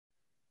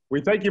We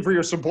thank you for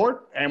your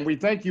support, and we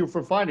thank you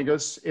for finding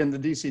us in the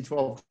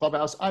DC-12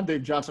 Clubhouse. I'm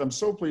Dave Johnson. I'm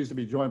so pleased to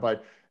be joined by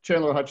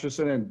Chandler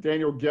Hutchison and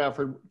Daniel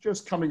Gafford,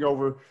 just coming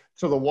over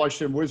to the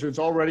Washington Wizards.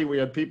 Already we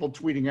had people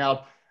tweeting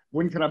out,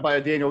 when can I buy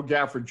a Daniel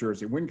Gafford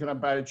jersey? When can I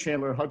buy a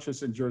Chandler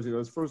Hutchison jersey?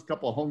 Those first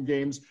couple of home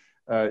games,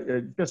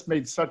 it just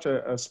made such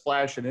a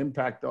splash and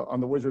impact on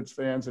the Wizards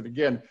fans. And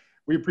again,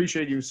 we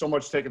appreciate you so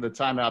much taking the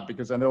time out,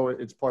 because I know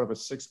it's part of a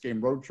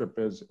 6-game road trip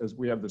as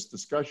we have this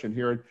discussion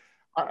here.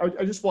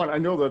 I just want, I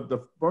know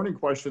the burning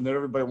question that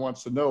everybody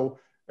wants to know,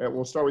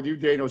 we'll start with you,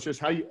 Daniel, is just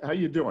how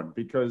you doing?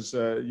 Because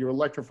you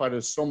electrified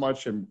us so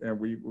much, and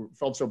we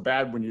felt so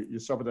bad when you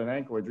suffered an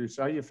ankle injury.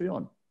 So how you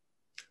feeling?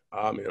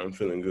 Man, I'm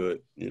feeling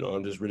good.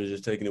 I'm just really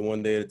just taking it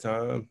one day at a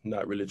time,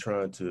 not really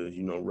trying to,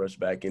 rush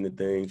back into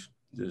things.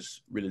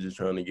 Just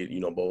trying to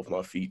get, both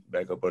my feet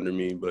back up under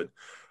me. But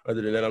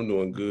other than that, I'm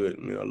doing good.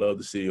 I love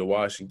the city of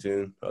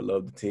Washington. I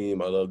love the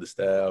team. I love the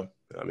staff.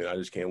 I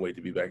just can't wait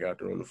to be back out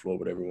there on the floor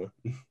with everyone.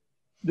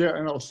 Yeah,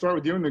 and I'll start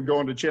with you and then go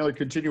on to Chandler,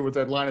 continue with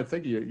that line of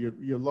thinking.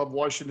 You love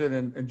Washington,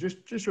 and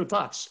just your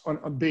thoughts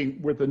on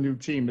being with a new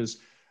team is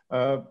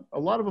a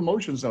lot of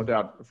emotions, no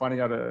doubt, finding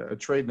out a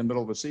trade in the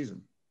middle of a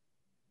season.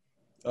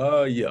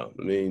 Yeah,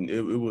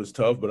 it was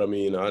tough, but I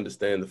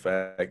understand the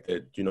fact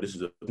that, this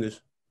is a business,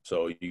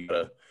 so you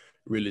gotta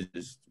really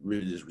just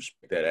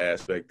respect that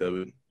aspect of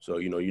it. So,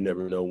 you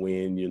never know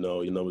when,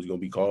 your number's going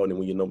to be called and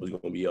when your number's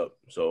going to be up.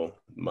 So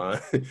mine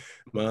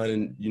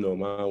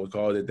was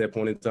called at that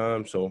point in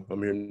time. So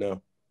I'm here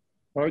now.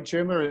 All right,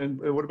 Chandler. And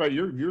what about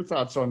your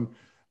thoughts on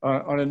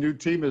a new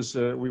team as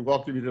we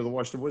welcome you to the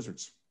Washington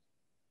Wizards?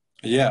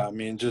 Yeah,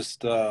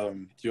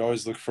 you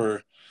always look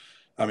for,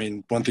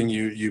 one thing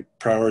you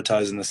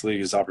prioritize in this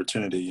league is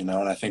opportunity, and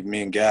I think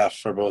me and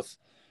Gaff are both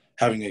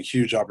having a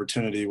huge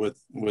opportunity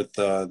with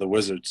the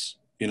Wizards,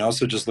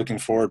 so just looking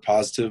forward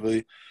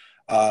positively,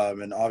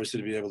 and obviously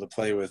to be able to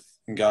play with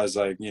guys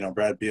like,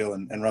 Brad Beal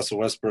and Russell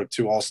Westbrook,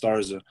 2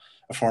 All-Stars, a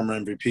former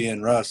MVP,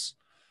 and Russ,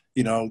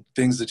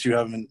 things that you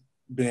haven't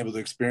been able to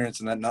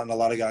experience and that not a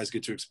lot of guys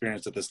get to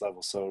experience at this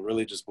level. So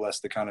really just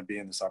blessed to kind of be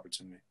in this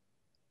opportunity.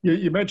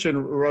 You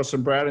mentioned Russ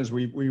and Brad, as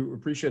we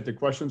appreciate the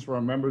questions from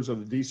our members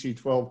of the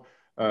DC-12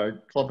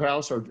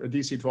 Clubhouse, or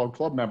DC-12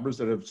 club members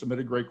that have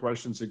submitted great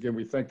questions. Again,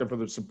 we thank them for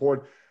their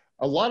support.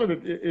 A lot of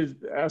it is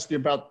asking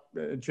about,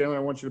 Chandler, I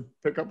want you to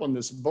pick up on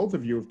this. Both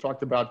of you have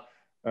talked about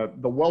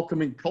the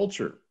welcoming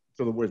culture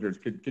to the Wizards.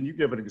 Can you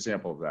give an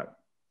example of that?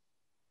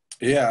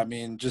 Yeah,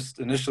 just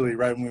initially,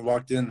 right when we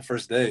walked in the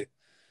first day,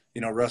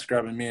 Russ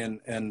grabbing me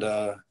and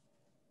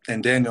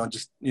Daniel, and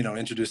just,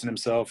 introducing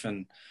himself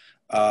and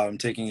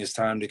taking his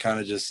time to kind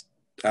of just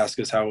ask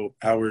us how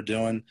we're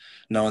doing,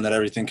 knowing that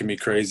everything can be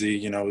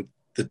crazy,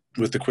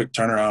 with the quick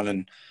turnaround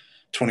in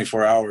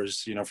 24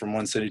 hours, from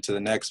one city to the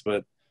next.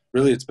 But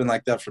really it's been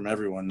like that from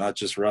everyone, not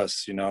just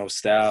Russ,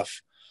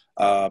 staff,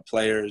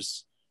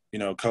 players,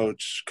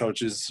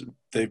 coaches,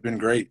 they've been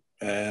great.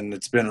 And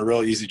it's been a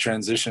real easy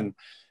transition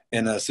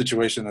in a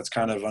situation that's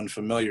kind of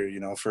unfamiliar,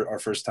 for our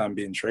first time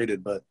being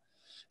traded. But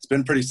it's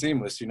been pretty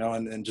seamless,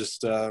 and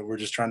just we're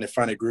just trying to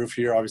find a groove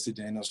here. Obviously,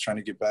 Daniel's trying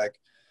to get back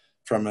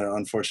from an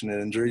unfortunate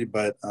injury,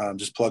 but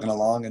just plugging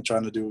along and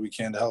trying to do what we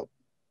can to help.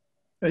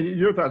 And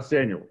your thoughts,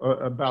 Daniel,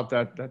 about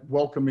that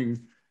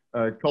welcoming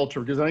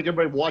culture? Because I think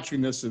everybody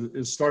watching this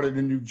is started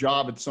a new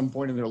job at some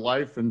point in their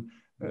life, and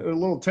a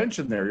little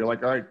tension there. You're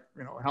like, all right,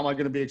 how am I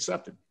going to be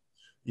accepted?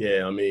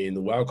 Yeah,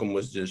 the welcome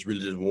was just really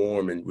just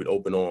warm and with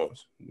open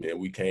arms.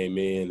 We came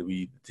in,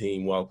 the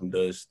team welcomed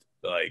us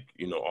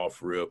off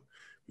rip.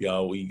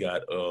 We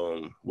got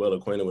well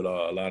acquainted with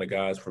a lot of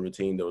guys from the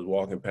team that was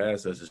walking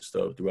past us and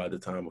stuff throughout the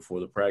time before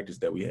the practice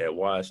that we had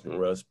watched. And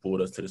Russ pulled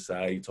us to the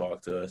side. He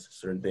talked to us,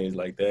 certain things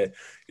like that.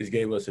 He just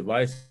gave us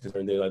advice and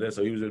certain things like that.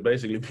 So he was just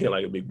basically being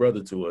like a big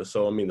brother to us.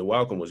 So, the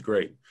welcome was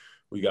great.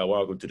 We got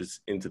welcomed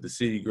into the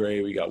city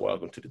great. We got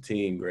welcomed to the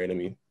team great.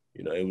 It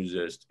was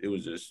just,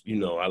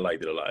 I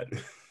liked it a lot.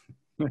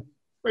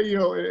 But,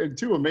 and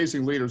 2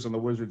 amazing leaders on the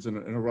Wizards, and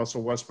a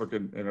Russell Westbrook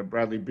and a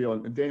Bradley Beal.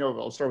 And Daniel,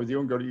 I'll start with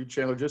you and go to you,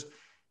 Chandler.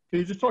 Can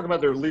you just talk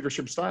about their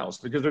leadership styles,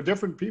 because they're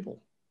different people?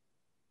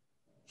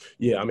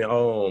 Yeah,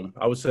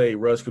 I would say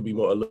Russ could be a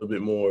little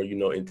bit more,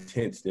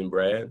 intense than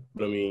Brad.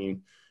 But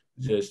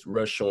just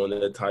Russ showing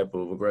that type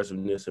of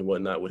aggressiveness and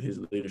whatnot with his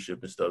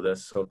leadership and stuff.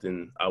 That's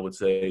something I would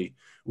say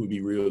would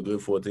be real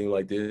good for a team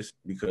like this,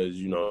 because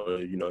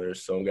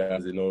there's some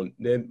guys that don't.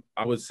 Then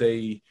I would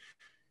say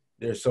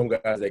there's some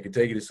guys that could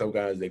take it and some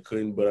guys that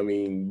couldn't. But,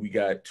 we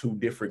got 2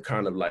 different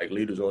kind of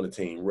leaders on the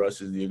team.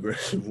 Russ is the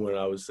aggressive one.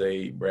 I would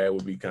say Brad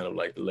would be kind of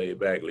like the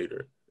laid-back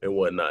leader and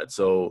whatnot.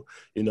 So,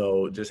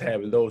 just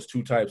having those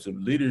 2 types of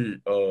leaders,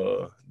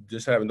 on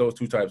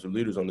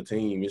the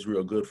team is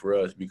real good for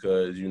us,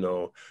 because,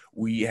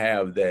 we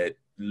have that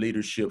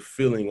leadership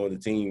feeling on the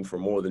team for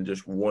more than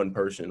just one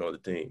person on the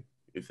team,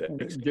 if that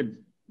makes sense.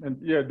 And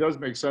yeah, it does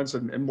make sense,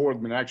 and more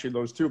than actually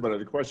those 2. But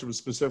the question was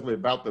specifically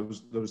about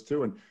those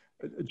 2. And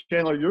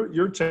Chandler,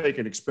 your take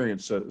and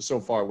experience so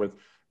far with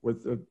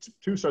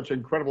 2 such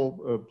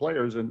incredible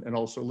players and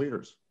also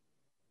leaders.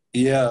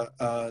 Yeah,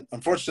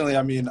 unfortunately,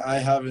 I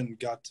haven't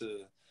got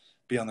to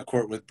be on the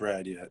court with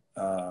Brad yet.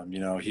 You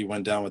know, he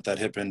went down with that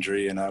hip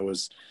injury, and I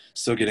was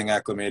still getting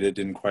acclimated,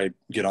 didn't quite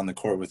get on the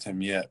court with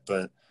him yet.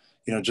 But,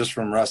 you know, just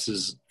from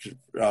Russ's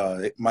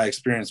my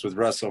experience with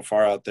Russ so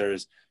far out there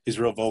is he's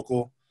real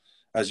vocal.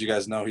 As you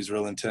guys know, he's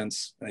real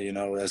intense, you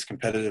know, as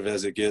competitive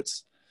as it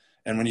gets.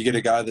 And when you get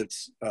a guy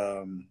that's,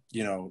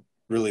 you know,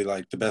 really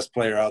like the best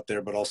player out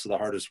there, but also the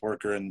hardest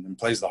worker and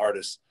plays the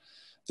hardest,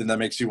 then that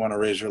makes you want to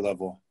raise your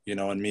level, you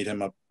know, and meet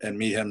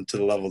him to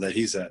the level that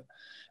he's at.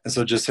 And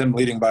so just him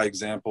leading by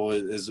example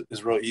is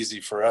real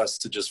easy for us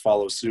to just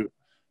follow suit,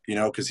 you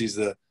know, because he's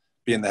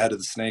being the head of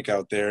the snake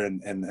out there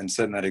and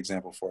setting that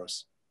example for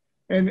us.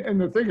 And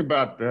the thing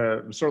about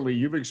certainly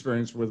you've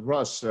experienced with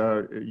Russ,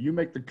 you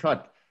make the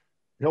cut,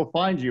 he'll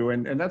find you.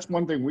 And that's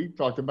one thing we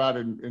talked about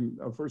in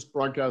our first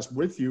broadcast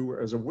with you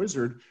as a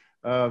Wizard.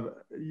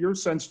 Your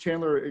sense,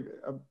 Chandler,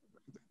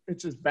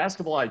 it's just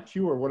basketball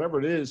IQ or whatever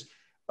it is,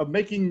 of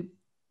making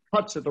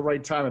cuts at the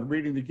right time and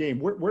reading the game.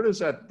 Where does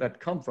that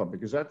come from?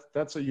 Because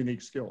that's a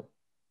unique skill.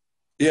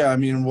 Yeah, I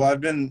mean, well, I've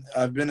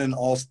been in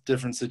all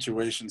different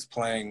situations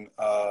playing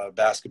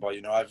basketball.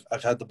 You know,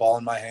 I've had the ball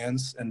in my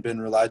hands and been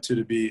relied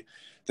to be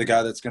the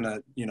guy that's going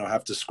to, you know,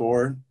 have to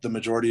score the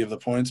majority of the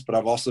points. But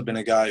I've also been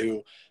a guy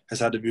who has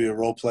had to be a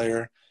role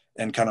player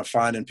and kind of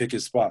find and pick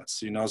his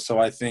spots, you know. So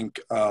I think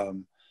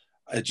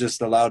it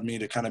just allowed me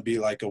to kind of be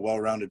like a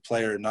well-rounded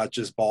player, not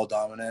just ball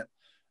dominant,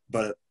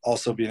 but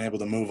also being able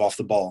to move off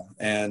the ball.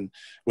 And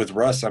with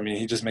Russ, I mean,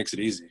 he just makes it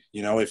easy.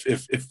 You know, if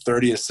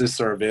 30 assists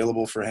are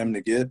available for him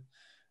to get,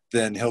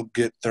 then he'll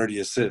get 30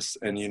 assists.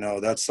 And, you know,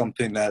 that's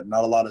something that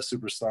not a lot of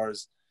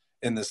superstars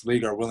in this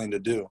league are willing to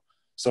do.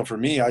 So for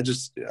me, I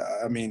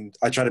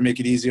try to make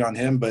it easy on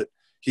him, but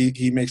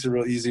he makes it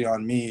real easy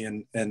on me.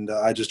 And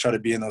I just try to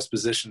be in those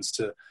positions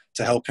to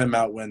help him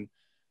out when,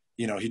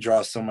 you know, he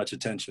draws so much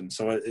attention.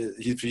 So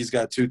if he's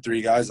got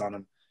 2-3 guys on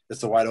him,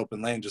 it's a wide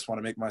open lane. Just want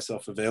to make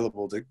myself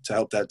available to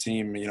help that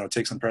team, you know,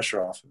 take some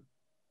pressure off him.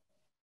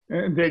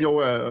 And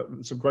Daniel,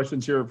 some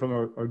questions here from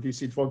our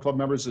DC 12 club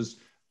members is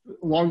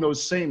along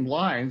those same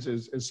lines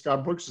as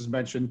Scott Brooks has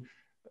mentioned.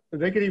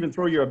 They could even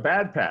throw you a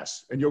bad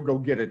pass and you'll go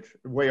get it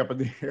way up in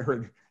the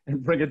air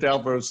and bring it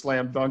down for a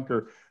slam dunk.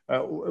 Or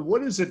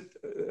what is it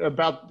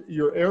about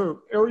your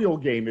aerial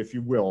game, if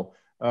you will?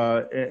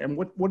 And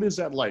what is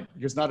that like?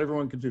 Because not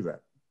everyone can do that.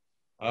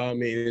 I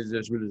mean, it's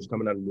just really just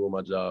coming out and doing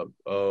my job.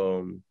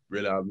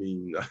 Really, I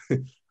mean,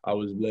 I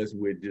was blessed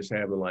with just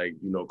having like,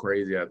 you know,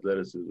 crazy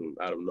athleticism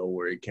out of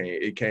nowhere.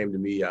 It came to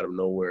me out of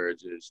nowhere.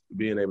 Just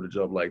being able to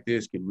jump like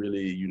this could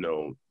really, you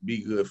know,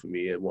 be good for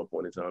me at one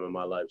point in time in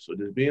my life. So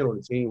just being on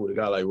the team with a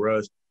guy like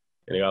Russ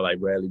and a guy like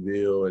Bradley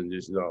Beal and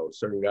just, you know,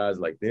 certain guys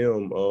like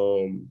them,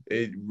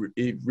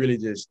 it really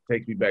just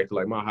takes me back to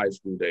like my high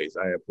school days.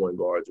 I had point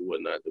guards and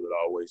whatnot that would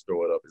always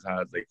throw it up as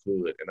high as they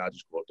could, and I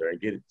just go up there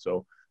and get it.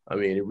 So, I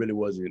mean, it really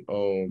wasn't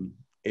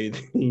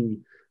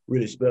anything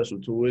really special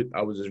to it.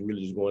 I was just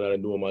really just going out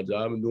and doing my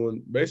job and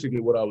doing basically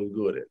what I was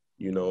good at,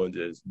 you know, and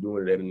just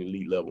doing it at an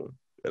elite level.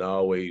 And I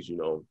always, you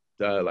know,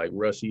 like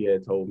Russ, he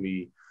had told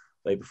me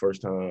like the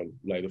first time,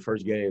 like the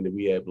first game that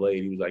we had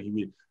played, he was like,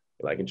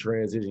 like in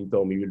transition, he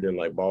told me he didn't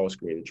like ball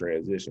screen in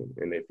transition.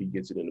 And if he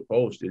gets it in the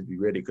post, just be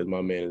ready because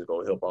my man is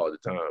going to help all the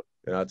time.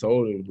 And I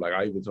told him, like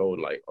I even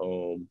told like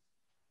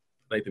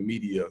the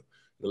media,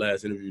 the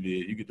last interview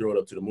did, you can throw it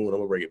up to the moon, I'm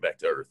going to bring it back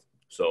to earth.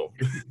 So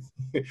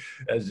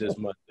that's just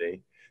my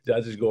thing. I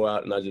just go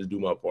out and I just do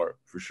my part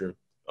for sure.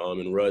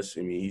 And Russ,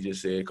 I mean, he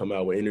just said, come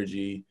out with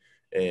energy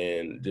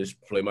and just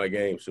play my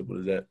game. Simple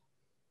as that.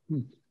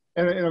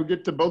 And I'll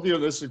get to both of you.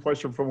 This is a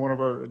question from one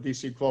of our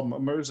DC club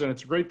members, and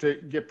it's great to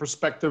get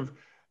perspective.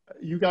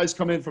 You guys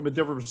come in from a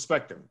different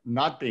perspective,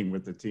 not being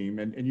with the team,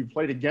 and you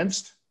played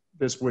against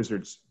this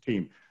Wizards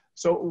team.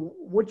 So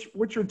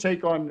what's your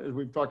take on,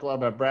 we've talked a lot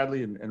about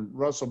Bradley and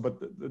Russell, but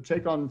the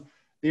take on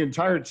the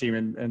entire team,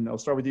 and I'll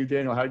start with you,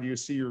 Daniel. How do you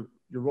see your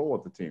role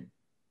with the team?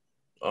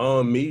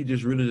 Me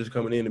just really just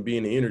coming in and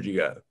being the energy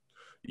guy,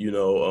 you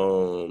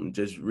know,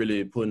 just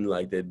really putting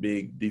like that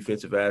big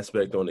defensive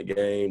aspect on the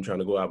game, trying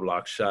to go out,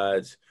 block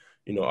shots,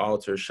 you know,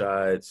 alter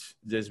shots,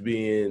 just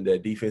being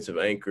that defensive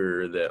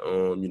anchor that,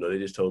 you know, they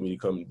just told me to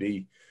come and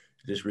be,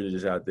 just really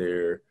just out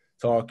there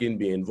talking,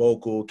 being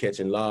vocal,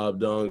 catching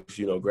lob dunks,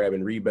 you know,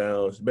 grabbing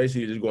rebounds,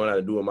 basically just going out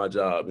and doing my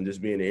job and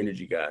just being the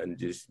energy guy and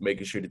just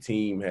making sure the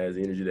team has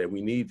the energy that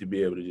we need to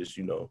be able to just,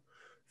 you know,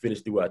 finish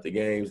throughout the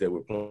games that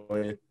we're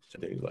playing,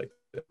 things like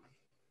that.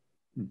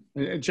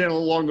 And Chandler,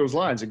 along those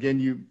lines, again,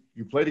 you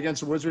played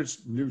against the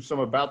Wizards, knew some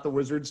about the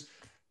Wizards,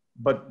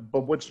 but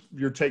what's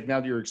your take now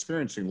that you're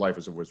experiencing life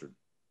as a Wizard?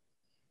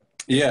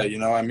 Yeah, you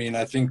know, I mean,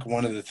 I think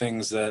one of the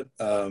things that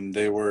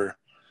they were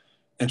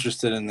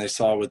interested in, they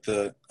saw with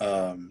the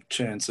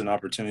chance and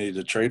opportunity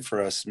to trade for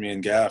us, me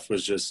and Gaff,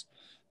 was just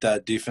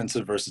that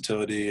defensive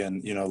versatility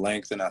and, you know,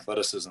 length and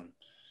athleticism.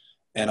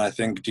 And I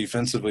think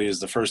defensively is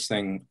the first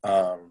thing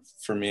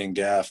for me and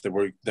Gaff that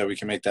we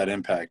can make that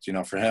impact. You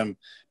know, for him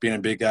being a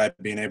big guy,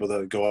 being able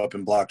to go up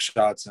and block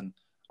shots and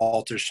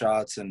alter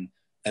shots and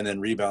then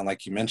rebound,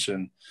 like you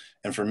mentioned.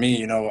 And for me,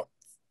 you know,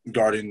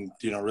 guarding,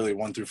 you know, really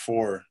 1 through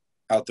 4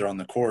 out there on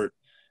the court,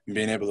 and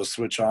being able to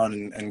switch on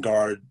and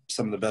guard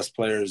some of the best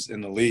players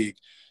in the league,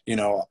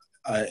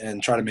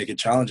 and try to make it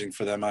challenging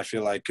for them, I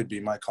feel like could be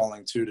my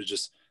calling too, to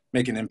just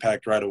make an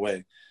impact right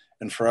away.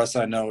 And for us,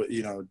 I know,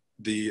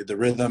 the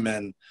rhythm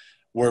and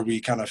where we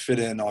kind of fit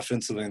in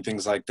offensively and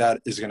things like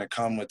that is going to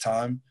come with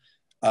time,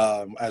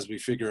 as we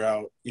figure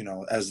out,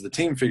 as the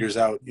team figures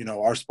out,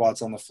 our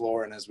spots on the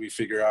floor, and as we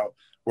figure out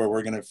where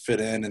we're going to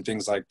fit in and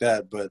things like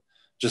that. But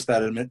just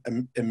that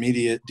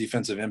immediate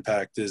defensive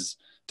impact is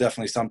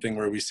definitely something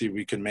where we see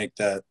we can make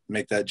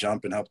that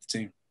jump and help the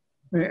team.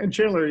 And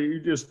Chandler, you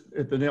just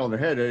hit the nail on the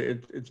head.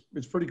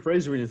 It's pretty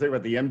crazy when you think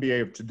about the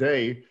NBA of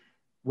today,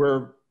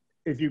 where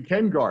if you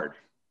can guard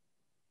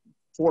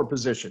 4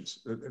 positions,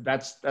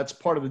 that's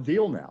part of the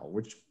deal now,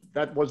 which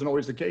that wasn't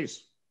always the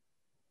case.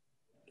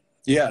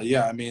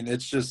 Yeah. I mean,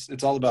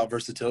 it's all about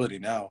versatility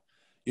now.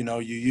 You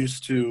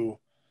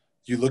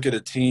look at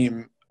a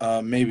team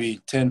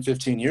maybe 10,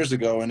 15 years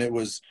ago, and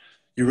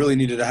you really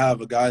needed to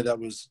have a guy that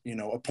was,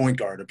 a point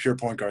guard, a pure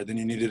point guard. Then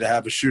you needed to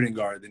have a shooting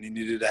guard. Then you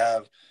needed to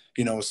have,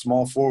 a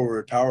small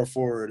forward, power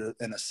forward,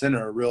 and a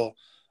center, a real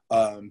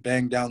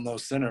bang down low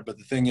center. But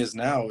the thing is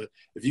now,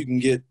 if you can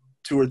get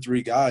 2 or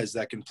 3 guys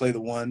that can play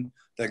the 1,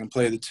 that can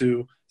play the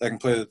 2, that can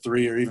play the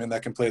 3, or even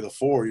that can play the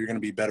 4, you're going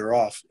to be better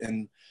off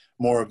in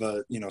more of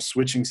a,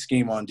 switching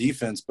scheme on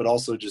defense, but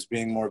also just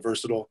being more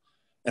versatile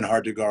and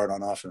hard to guard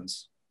on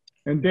offense.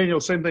 And Daniel,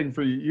 same thing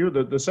for you.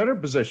 The center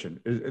position,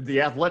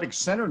 the athletic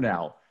center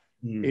now,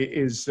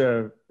 is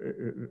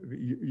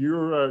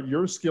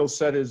your skill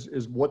set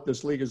is what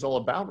this league is all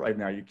about right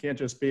now. You can't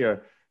just be a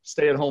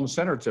stay-at-home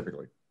center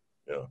typically.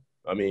 Yeah,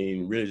 I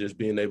mean, really just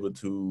being able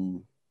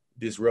to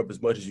disrupt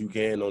as much as you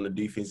can on the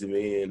defensive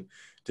end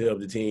to help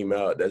the team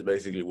out. That's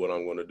basically what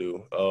I'm going to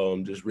do.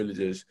 Just really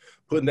just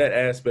putting that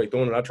aspect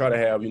on it. I try to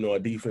have, a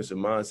defensive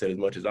mindset as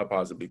much as I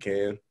possibly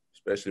can,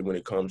 especially when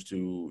it comes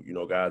to,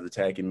 guys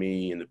attacking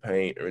me in the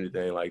paint or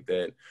anything like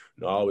that.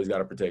 I always got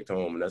to protect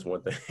home, and that's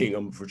one thing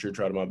I'm for sure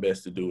trying my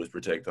best to do is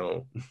protect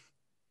home.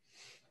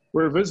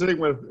 We're visiting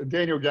with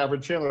Daniel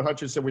Gafford, Chandler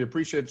Hutchison. We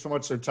appreciate so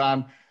much their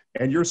time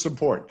and your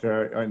support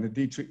in the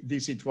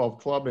DC-12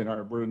 club,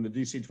 and we're in the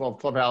DC-12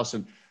 clubhouse.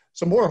 And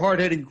some more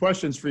hard-hitting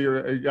questions for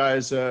you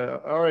guys.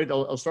 All right,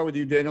 I'll start with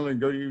you, Daniel, and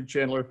go to you,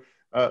 Chandler.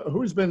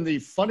 Who's been the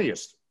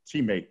funniest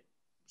teammate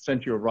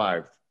since you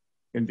arrived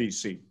in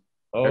DC?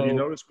 Have you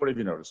noticed? What have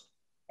you noticed?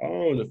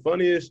 The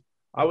funniest,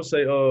 I would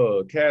say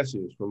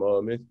Cassius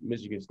from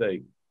Michigan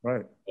State.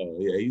 Right.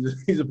 Yeah,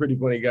 he's a pretty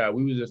funny guy.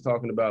 We was just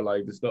talking about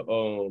like the stuff,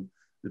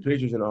 the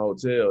pictures in the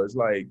hotel. It's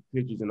like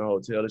pictures in the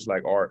hotel. It's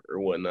like art or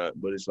whatnot,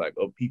 but it's like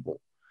of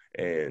people.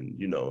 And,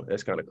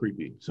 that's kind of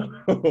creepy. So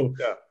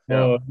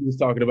he was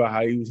talking about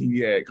how he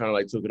had kind of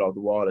like took it off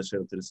the wall and set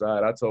it to the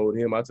side. I told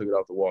him I took it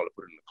off the wall and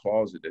put it in the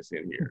closet that's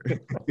in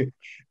here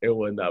and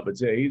whatnot.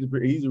 But yeah,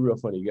 he's a real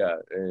funny guy.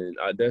 And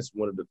that's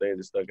one of the things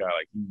that stuck out.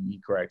 Like he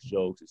cracks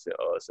jokes and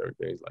certain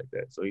things like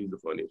that. So he's the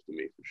funniest to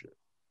me for sure.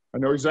 I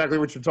know exactly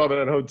what you're talking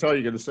about at a hotel.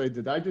 You're going to say,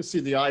 did I just see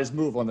the eyes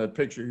move on that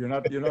picture? You're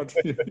not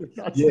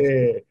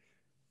yeah.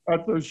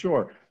 Not so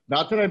sure.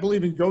 Not that I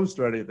believe in ghosts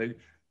or anything.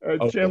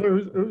 Okay. Chandler,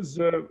 who's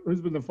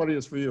been the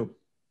funniest for you?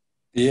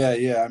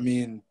 Yeah. I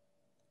mean,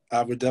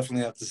 I would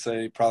definitely have to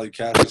say probably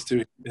Cassius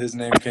too. His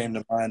name came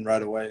to mind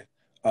right away.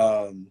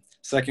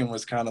 Second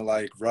was kind of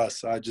like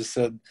Russ. I just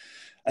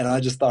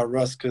thought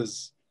Russ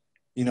because,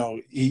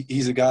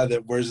 he's a guy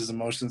that wears his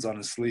emotions on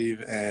his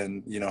sleeve,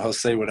 and, he'll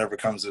say whatever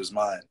comes to his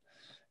mind.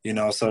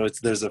 So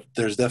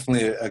there's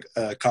definitely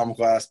a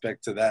comical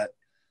aspect to that.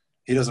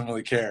 He doesn't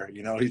really care,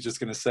 he's just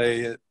going to say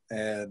it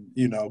and,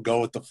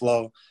 go with the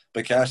flow.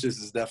 But Cassius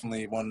is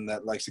definitely one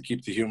that likes to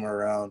keep the humor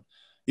around,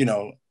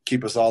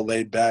 keep us all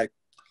laid back,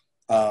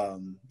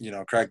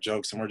 crack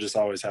jokes, and we're just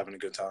always having a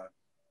good time.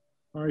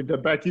 All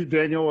right, back to you,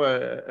 Daniel.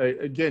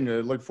 Again,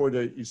 look forward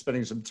to you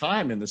spending some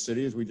time in the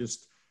city as we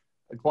just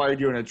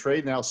acquired you in a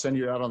trade, now send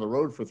you out on the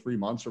road for 3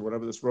 months or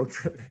whatever this road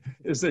trip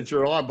is that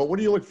you're on. But what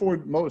do you look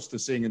forward most to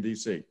seeing in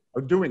D.C.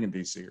 or doing in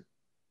D.C.?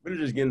 We're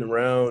just getting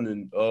around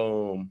and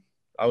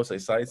I would say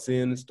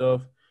sightseeing and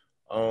stuff.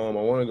 I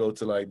want to go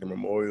to like the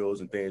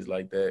memorials and things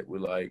like that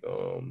with like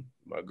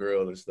my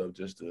girl and stuff,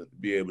 just to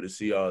be able to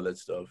see all that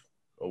stuff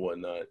or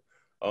whatnot.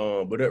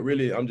 But that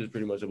really, I'm just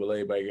pretty much a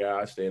laid back guy.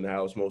 I stay in the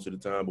house most of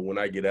the time, but when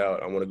I get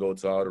out, I want to go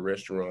to all the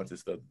restaurants and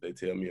stuff that they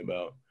tell me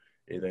about.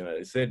 Anything like that.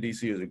 They said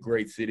DC is a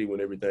great city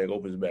when everything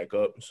opens back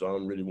up, so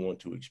I'm really want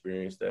to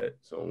experience that.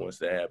 So once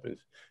that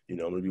happens, I'm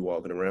going to be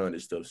walking around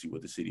and stuff, see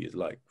what the city is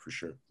like for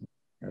sure.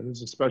 That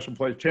is a special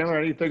place. Chandler,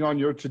 anything on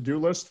your to-do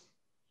list?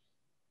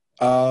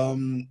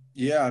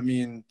 Yeah, I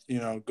mean,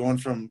 going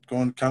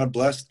kind of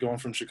blessed going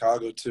from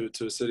Chicago to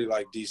a city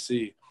like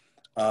DC,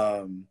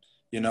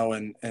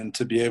 and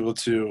to be able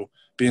to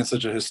be in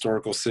such a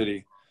historical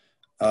city.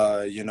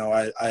 I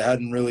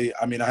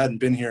hadn't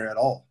been here at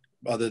all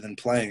other than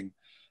playing.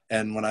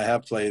 And when I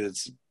have played,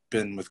 it's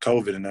been with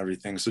COVID and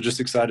everything. So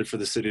just excited for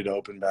the city to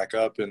open back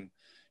up and,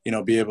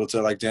 be able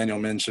to, like Daniel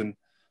mentioned,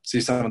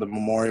 see some of the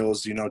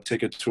memorials,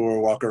 take a tour,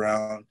 walk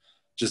around,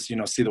 just,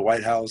 see the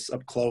White House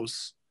up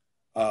close,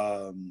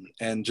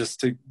 and just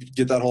to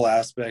get that whole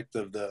aspect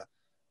of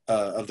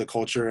the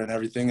culture and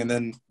everything, and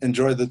then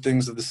enjoy the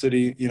things of the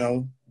city, you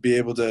know, be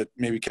able to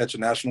maybe catch a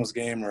Nationals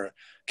game or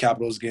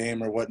Capitals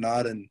game or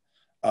whatnot, and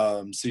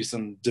see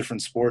some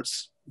different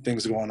sports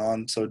things going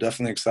on. So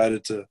definitely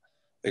excited to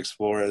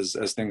explore as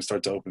things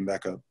start to open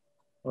back up.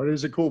 Well, it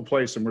is a cool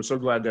place, and we're so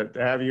glad to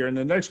have you here. And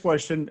the next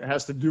question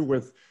has to do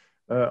with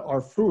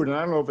our food. And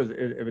I don't know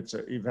if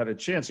you've had a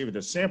chance even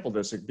to sample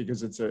this,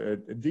 because it's a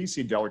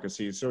DC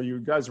delicacy. So you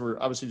guys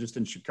were obviously just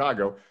in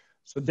Chicago.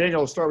 So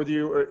Daniel, I'll start with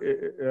you.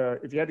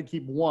 If you had to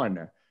keep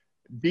one,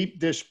 deep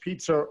dish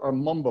pizza or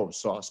mumbo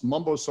sauce?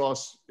 Mumbo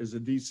sauce is a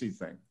DC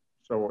thing.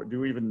 So have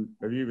you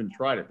even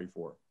tried it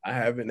before? I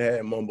haven't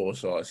had mumbo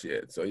sauce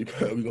yet, so you're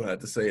probably gonna have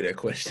to say that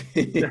question.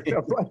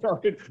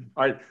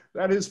 All right.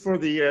 That is for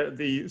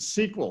the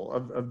sequel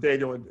of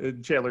Daniel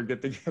and Chandler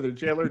get together.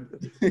 Chandler,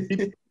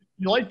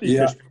 you like deep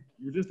dish?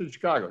 You're just in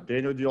Chicago.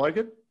 Daniel, do you like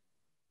it?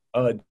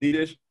 Deep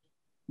dish.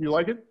 You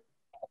like it?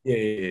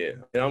 Yeah.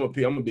 And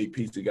I'm a big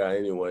pizza guy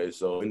anyway,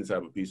 so any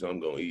type of pizza I'm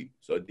gonna eat.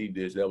 So deep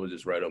dish, that was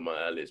just right on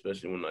my alley,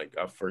 especially when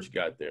I first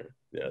got there.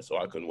 Yeah, so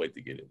I couldn't wait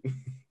to get it.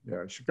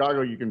 Yeah,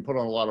 Chicago, you can put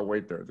on a lot of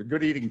weight there. It's a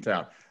good eating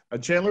town.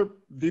 Chandler,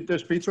 deep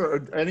dish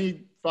pizza.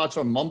 Any thoughts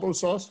on mumbo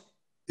sauce?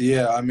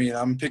 Yeah, I mean,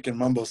 I'm picking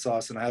mumbo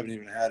sauce, and I haven't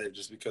even had it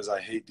just because I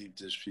hate deep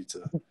dish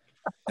pizza.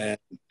 And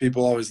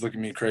people always look at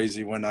me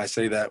crazy when I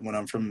say that when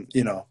I'm from,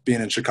 you know,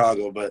 being in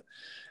Chicago. But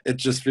it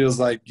just feels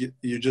like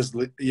you just,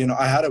 you know,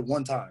 I had it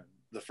one time,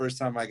 the first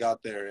time I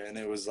got there, and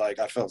it was like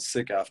I felt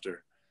sick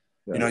after.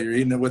 Yeah. You know, you're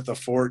eating it with a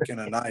fork and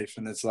a knife,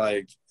 and it's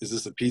like, is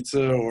this a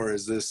pizza or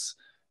is this,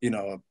 you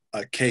know,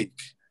 a cake?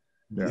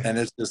 Yeah. And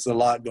it's just a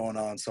lot going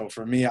on. So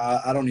for me,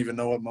 I don't even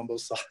know what mumbo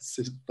sauce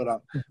is,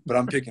 but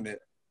I'm picking it.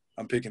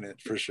 I'm picking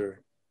it for sure.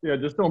 Yeah,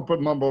 just don't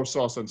put mumbo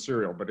sauce on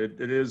cereal, but it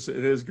is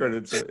good.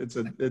 It's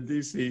a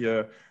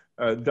DC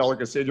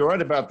delicacy. And you're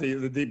right about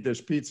the deep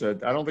dish pizza.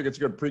 I don't think it's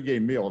a good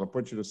pregame meal to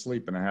put you to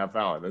sleep in a half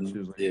hour. That's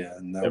usually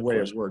the way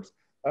it works.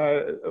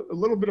 A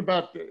little bit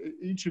about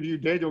each of you.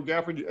 Daniel,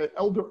 Gafford,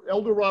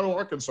 El Dorado,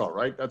 Arkansas,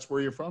 right? That's where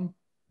you're from?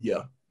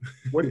 Yeah.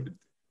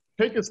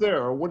 Take us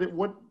there. Or what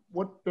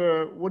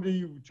do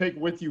you take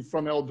with you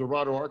from El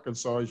Dorado,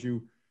 Arkansas, as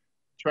you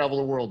travel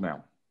the world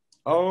now?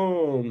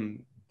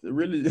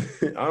 Really,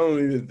 I don't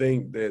even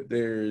think that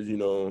there's, you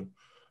know,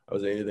 I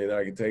was anything that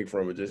I could take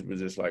from it. Was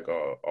just like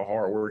a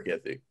hard work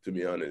ethic, to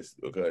be honest,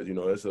 because, you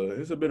know, it's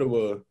a bit of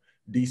a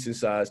decent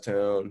sized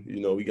town. You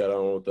know, we got our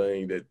own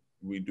thing that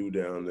we do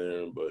down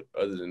there, but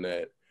other than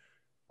that,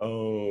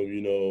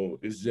 you know,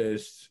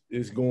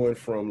 it's going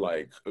from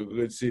like a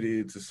good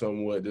city to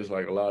somewhat just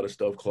like a lot of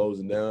stuff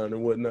closing down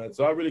and whatnot.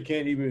 So I really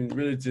can't even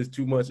really just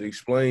too much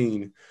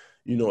explain,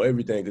 you know,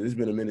 everything, because it's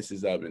been a minute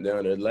since I've been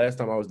down there. Last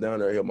time I was down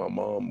there, my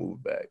mom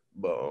moved back.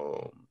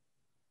 But,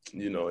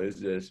 you know,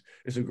 it's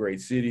a great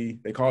city.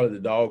 They call it the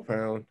dog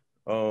pound.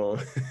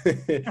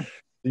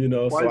 You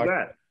know, why so is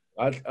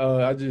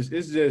that?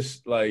 It's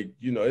just like,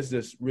 you know, it's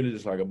just really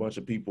just like a bunch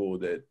of people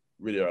that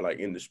really are like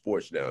into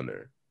sports down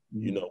there.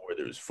 You know,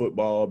 whether it's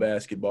football,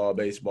 basketball,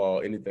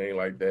 baseball, anything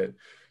like that.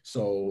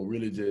 So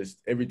really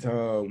just every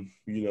time,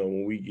 you know,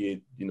 when we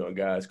get, you know,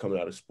 guys coming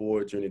out of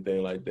sports or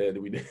anything like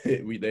that,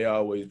 they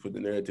always put the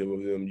narrative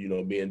of them, you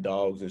know, being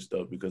dogs and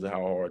stuff because of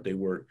how hard they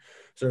work,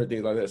 certain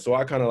things like that. So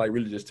I kind of like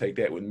really just take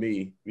that with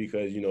me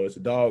because, you know, it's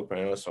a dog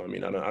pound. So, I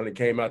mean, I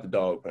came out the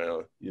dog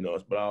pound, you know,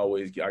 but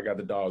I got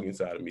the dog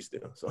inside of me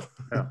still. So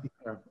yeah.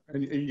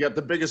 And you got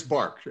the biggest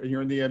bark, and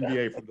you're in the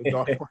NBA for the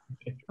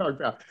dog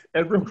pound.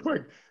 And real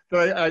quick,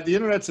 the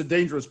internet's a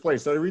dangerous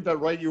place. Did I read that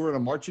right? You were in a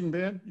marching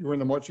band? You were in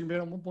the marching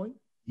band at one point?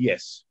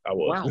 Yes, I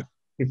was. Wow.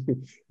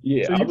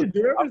 Yeah. So you could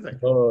do everything.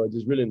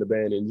 Just really in the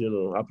band in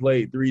general. I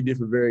played 3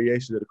 different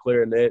variations of the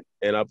clarinet,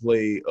 and I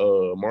played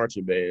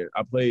marching band.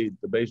 I played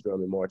the bass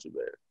drum in marching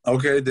band.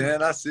 Okay,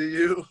 Dan, I see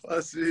you.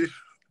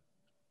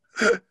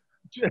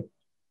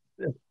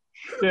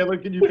 Chandler,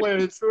 can you play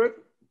an instrument?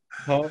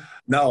 Huh?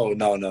 No.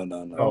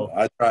 Oh.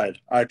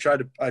 I tried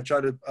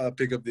to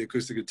pick up the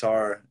acoustic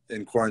guitar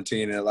in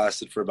quarantine, and it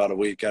lasted for about a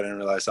week. I didn't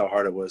realize how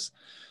hard it was.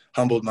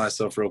 Humbled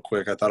myself real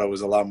quick. I thought I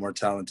was a lot more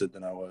talented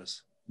than I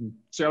was.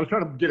 See, I was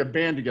trying to get a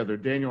band together,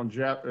 Daniel and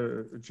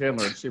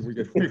Chandler, and see if we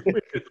could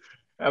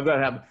have that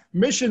happen.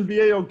 Mission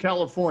Viejo,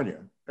 California.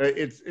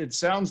 It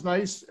sounds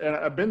nice, and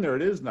I've been there.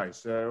 It is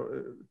nice.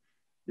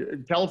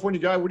 California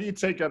guy, what do you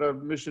take out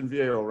of Mission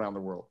Viejo around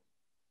the world?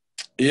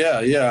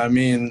 Yeah. I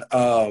mean,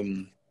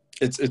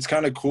 it's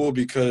kind of cool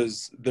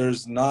because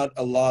there's not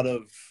a lot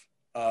of,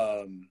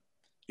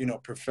 you know,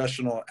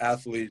 professional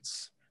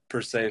athletes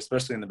per se,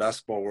 especially in the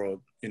basketball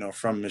world, you know,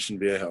 from Mission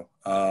Viejo.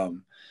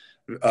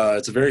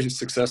 It's a very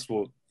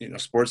successful, you know,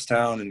 sports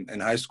town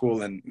and high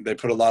school, and they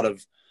put a lot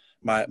of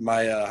my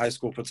high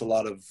school puts a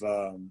lot of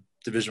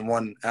Division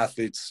I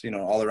athletes, you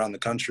know, all around the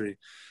country.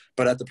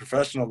 But at the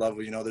professional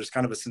level, you know, there's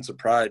kind of a sense of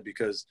pride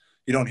because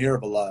you don't hear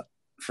of a lot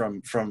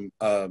from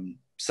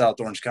South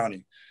Orange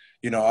County.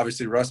 You know,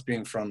 obviously Russ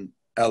being from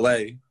LA,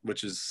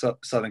 which is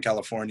Southern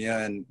California,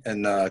 and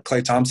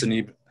Klay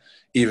Thompson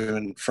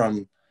even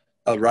from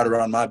right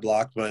around my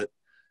block, but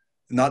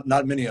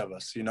not many of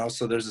us, you know,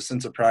 so there's a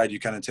sense of pride you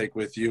kind of take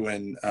with you.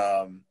 And,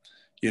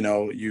 you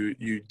know,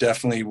 you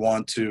definitely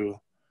want to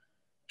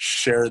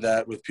share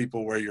that with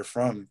people where you're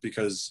from,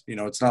 because, you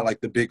know, it's not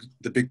like the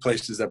big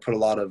places that put a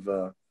lot of,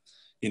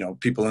 you know,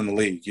 people in the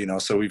league, you know,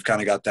 so we've kind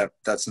of got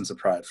that sense of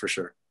pride for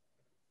sure.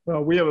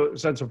 Well, we have a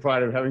sense of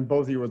pride of having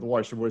both of you with the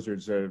Washington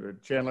Wizards.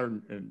 Chandler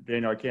and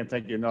Daniel, I can't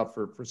thank you enough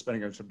for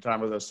spending some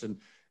time with us.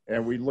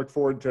 And we look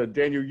forward to,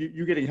 Daniel,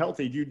 you getting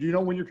healthy. Do you know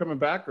when you're coming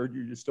back, or do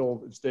you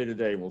still, it's day to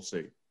day? We'll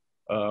see.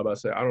 I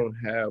say I don't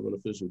have an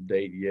official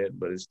date yet,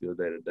 but it's still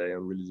day to day.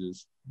 I'm really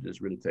just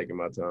really taking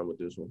my time with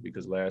this one,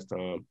 because last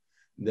time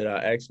that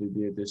I actually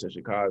did this in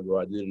Chicago,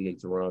 I did it in the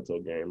Toronto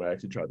game. I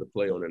actually tried to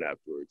play on it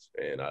afterwards,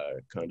 and I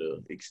kind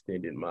of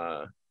extended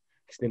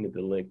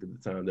the length of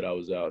the time that I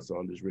was out. So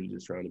I'm just really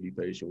trying to be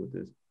patient with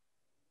this.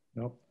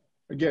 Nope.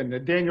 Again,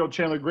 Daniel,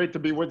 Chandler, great to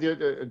be with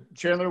you.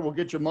 Chandler, we'll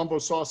get you mumbo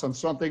sauce on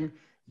something.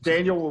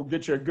 Daniel will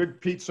get you a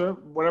good pizza,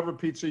 whatever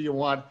pizza you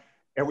want.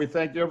 And we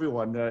thank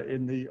everyone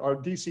in our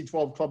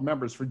DC-12 Club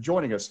members for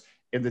joining us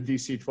in the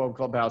DC-12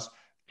 Clubhouse.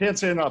 Can't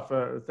say enough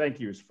thank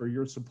yous for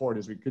your support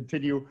as we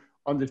continue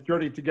on this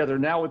journey together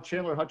now with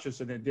Chandler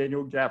Hutchison and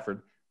Daniel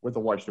Gafford with the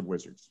Washington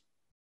Wizards.